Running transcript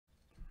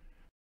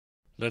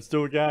Let's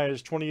do it,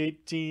 guys.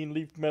 2018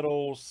 Leaf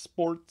Metal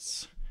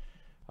Sports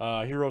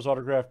Heroes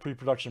Autograph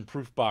Pre-Production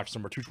Proof Box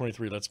number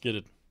 223. Let's get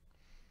it.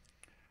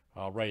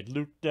 All right,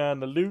 Luke down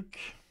to Luke.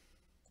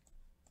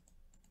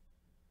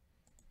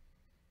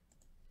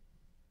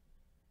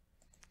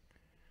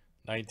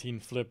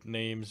 $19 flip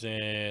names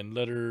and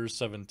letters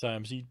 7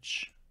 times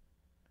each.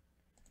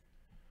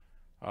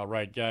 All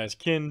right, guys.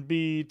 Ken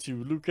B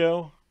to Luke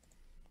L.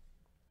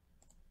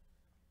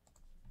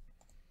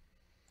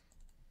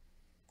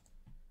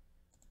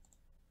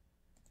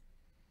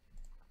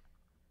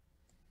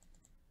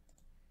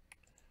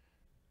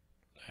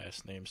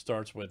 Last name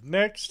starts with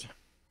next.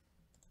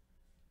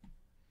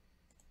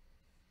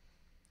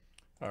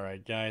 All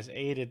right, guys.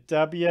 A to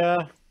W.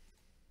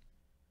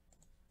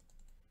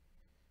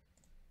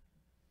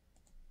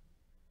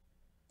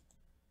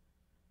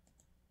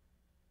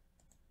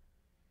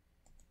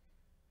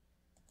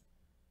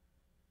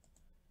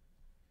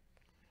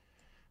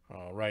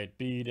 All right,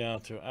 B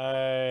down to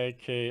I,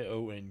 K,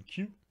 O, N,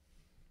 Q.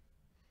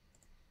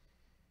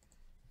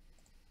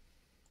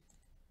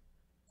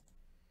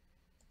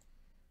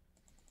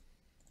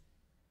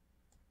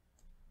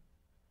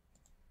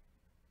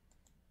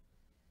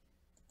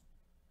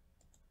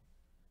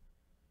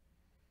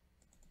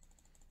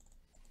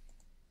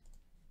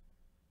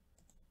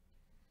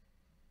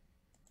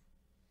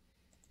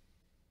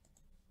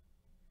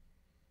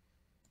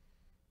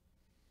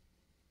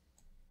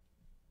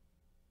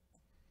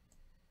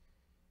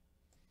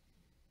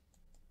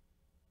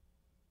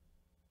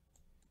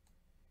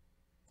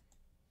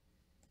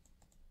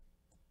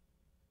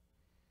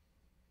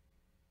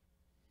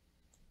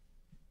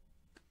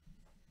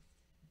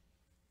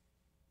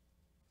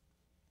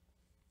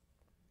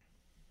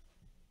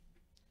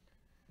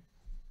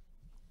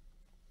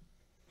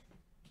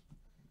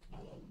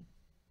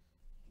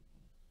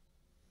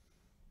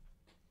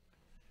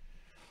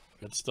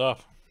 Good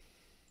stuff.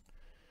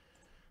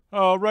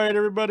 All right,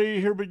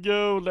 everybody, here we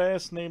go.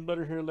 Last name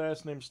letter here.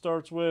 Last name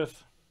starts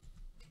with.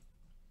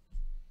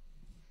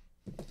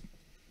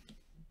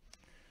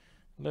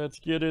 Let's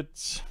get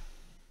it.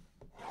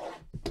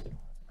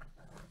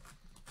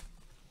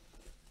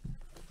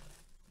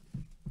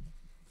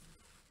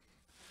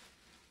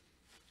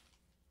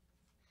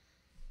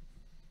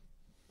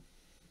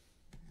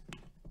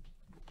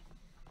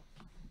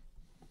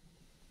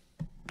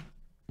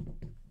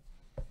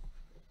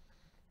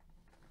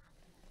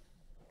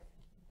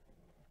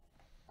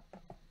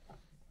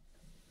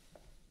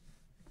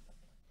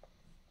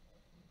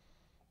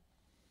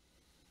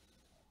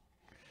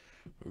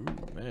 Ooh,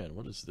 man,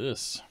 what is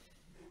this?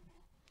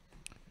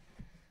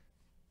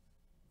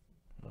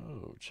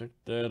 Oh, check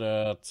that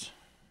out.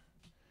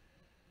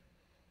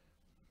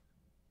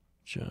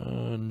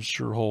 John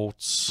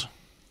Sherholtz.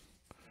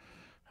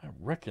 I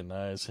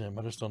recognize him.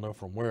 I just don't know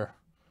from where.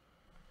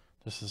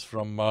 This is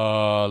from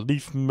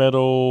Leaf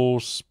Metal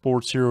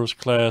Sports Heroes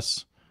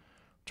Class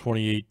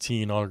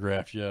 2018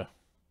 autograph. Yeah.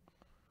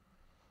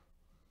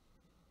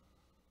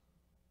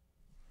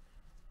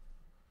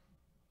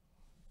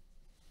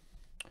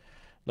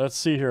 Let's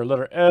see here.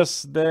 Letter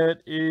S.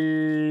 That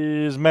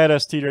is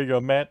Matt ST. There you go,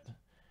 Matt.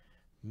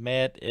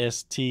 Matt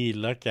ST.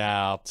 Look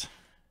out.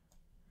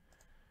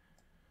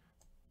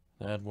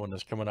 That one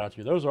is coming out to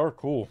you. Those are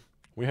cool.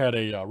 We had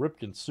a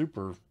Ripken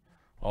Super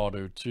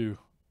auto, too.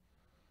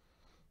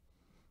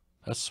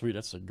 That's sweet.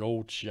 That's a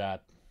gold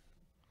shot.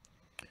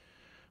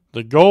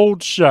 The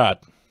gold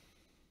shot.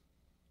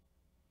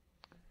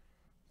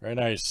 Very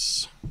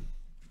nice.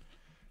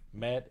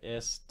 Matt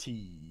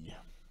ST.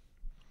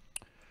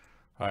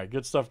 All right,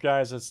 good stuff,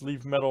 guys. That's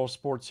Leaf Metal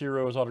Sports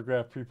Heroes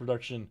Autograph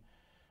Pre-Production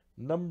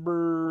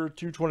number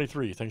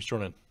 223. Thanks for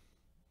joining.